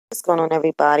What's going on,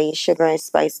 everybody? Sugar and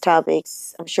Spice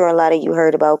Topics. I'm sure a lot of you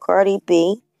heard about Cardi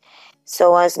B,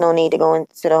 so there's no need to go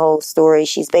into the whole story.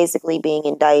 She's basically being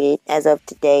indicted as of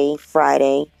today,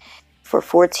 Friday, for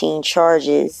 14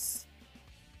 charges,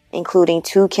 including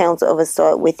 2 counts of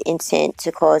assault with intent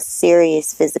to cause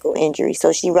serious physical injury.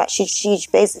 So she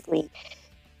basically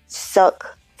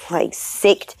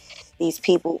sicked these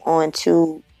people on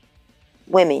two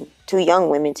young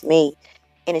women to me,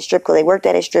 in a strip club. They worked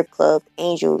at a strip club,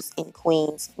 Angels, in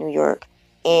Queens, New York.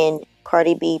 And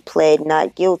Cardi B pled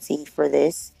not guilty for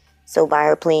this. So by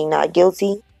her pleading not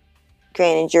guilty,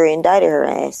 grand and jury indicted her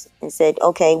ass and said,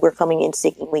 okay, we're coming in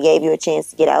sick. We gave you a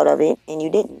chance to get out of it, and you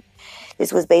didn't.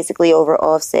 This was basically over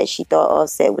Offset. She thought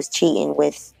Offset was cheating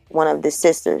with one of the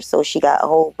sisters. So she got a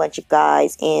whole bunch of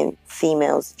guys and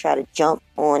females to try to jump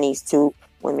on these two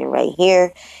women right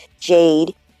here,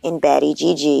 Jade and Baddie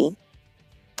Gigi.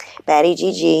 Baddie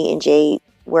Gigi and Jade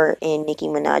were in Nicki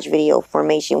Minaj video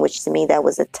Formation, which to me, that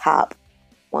was a top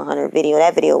 100 video.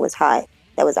 That video was hot.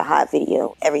 That was a hot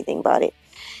video. Everything about it.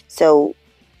 So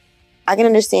I can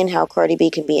understand how Cardi B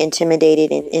can be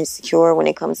intimidated and insecure when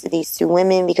it comes to these two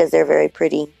women because they're very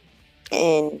pretty.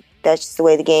 And that's just the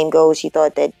way the game goes. She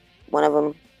thought that one of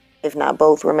them, if not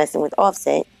both, were messing with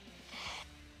Offset.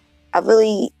 I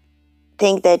really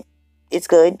think that it's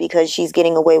good because she's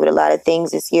getting away with a lot of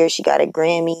things this year. She got a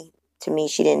Grammy. To me,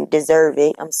 she didn't deserve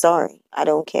it. I'm sorry. I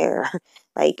don't care.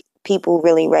 Like, people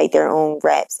really write their own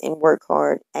raps and work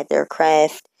hard at their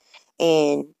craft,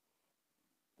 and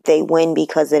they win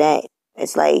because of that.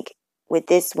 It's like with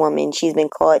this woman, she's been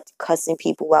caught cussing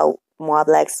people out. Moi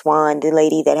Black Swan, the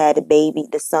lady that had a baby,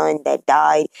 the son that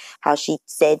died, how she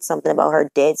said something about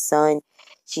her dead son.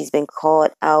 She's been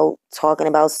caught out talking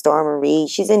about Storm Reed.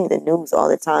 She's in the news all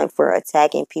the time for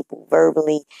attacking people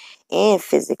verbally and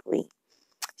physically.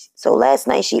 So last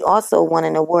night, she also won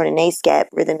an award, an ASCAP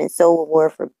Rhythm and Soul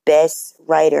Award for Best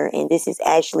Writer. And this is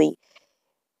actually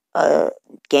a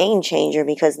game changer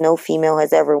because no female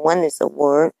has ever won this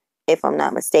award. If I'm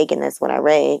not mistaken, that's what I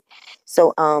read.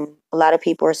 So a lot of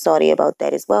people are salty about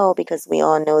that as well because we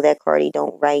all know that Cardi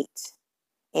don't write.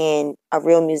 And a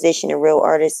real musician, a real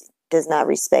artist does not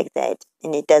respect that.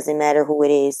 And it doesn't matter who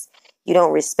it is. You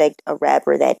don't respect a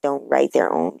rapper that don't write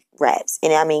their own raps.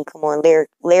 And I mean, come on,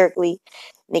 lyrically,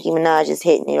 Nicki Minaj is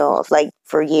hitting it off like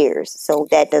for years. So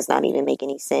that does not even make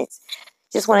any sense.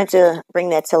 Just wanted to bring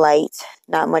that to light.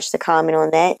 Not much to comment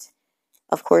on that.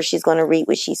 Of course, she's going to reap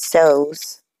what she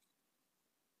sows.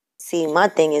 See, my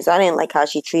thing is, I didn't like how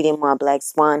she treated my Black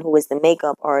Swan, who was the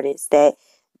makeup artist. That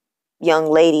young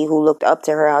lady who looked up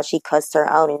to her, how she cussed her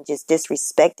out and just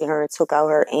disrespected her and took out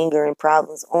her anger and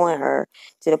problems on her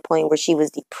to the point where she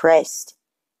was depressed.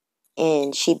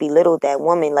 And she belittled that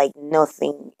woman like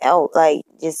nothing else, like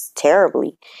just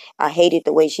terribly. I hated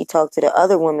the way she talked to the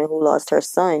other woman who lost her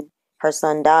son. Her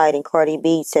son died, and Cardi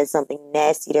B said something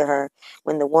nasty to her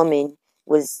when the woman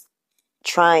was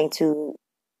trying to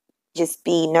just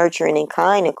be nurturing and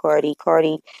kind to Cardi.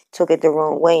 Cardi took it the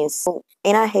wrong way.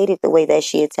 And I hated the way that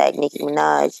she attacked Nicki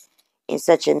Minaj in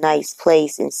such a nice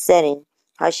place and setting.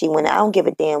 How she went, I don't give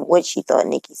a damn what she thought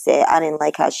Nicki said. I didn't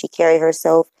like how she carried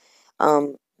herself.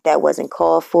 That wasn't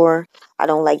called for. I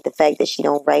don't like the fact that she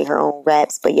don't write her own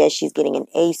raps, but yes, she's getting an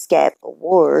ASCAP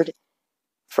award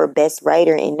for best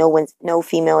writer, and no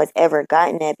female has ever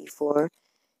gotten that before.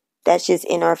 That's just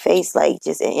in our face, like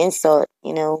just an insult,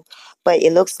 you know. But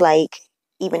it looks like,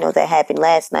 even though that happened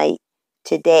last night,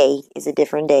 today is a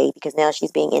different day because now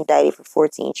she's being indicted for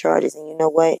 14 charges. And you know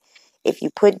what? If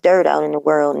you put dirt out in the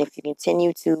world and if you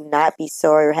continue to not be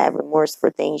sorry or have remorse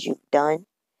for things you've done,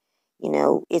 you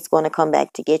know, it's going to come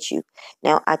back to get you.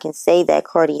 Now, I can say that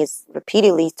Cardi has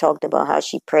repeatedly talked about how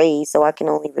she prays, so I can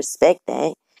only respect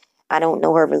that. I don't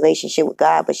know her relationship with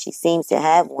God, but she seems to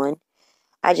have one.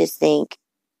 I just think,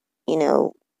 you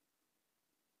know,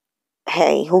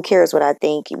 hey, who cares what I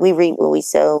think? We reap what we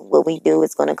sow. What we do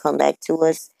is going to come back to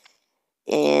us.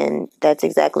 And that's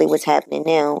exactly what's happening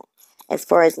now. As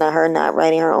far as not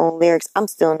writing her own lyrics, I'm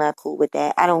still not cool with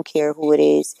that. I don't care who it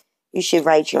is. You should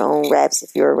write your own raps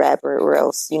if you're a rapper, or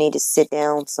else you need to sit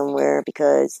down somewhere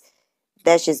because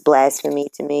that's just blasphemy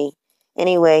to me.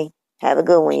 Anyway, have a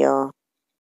good one, y'all.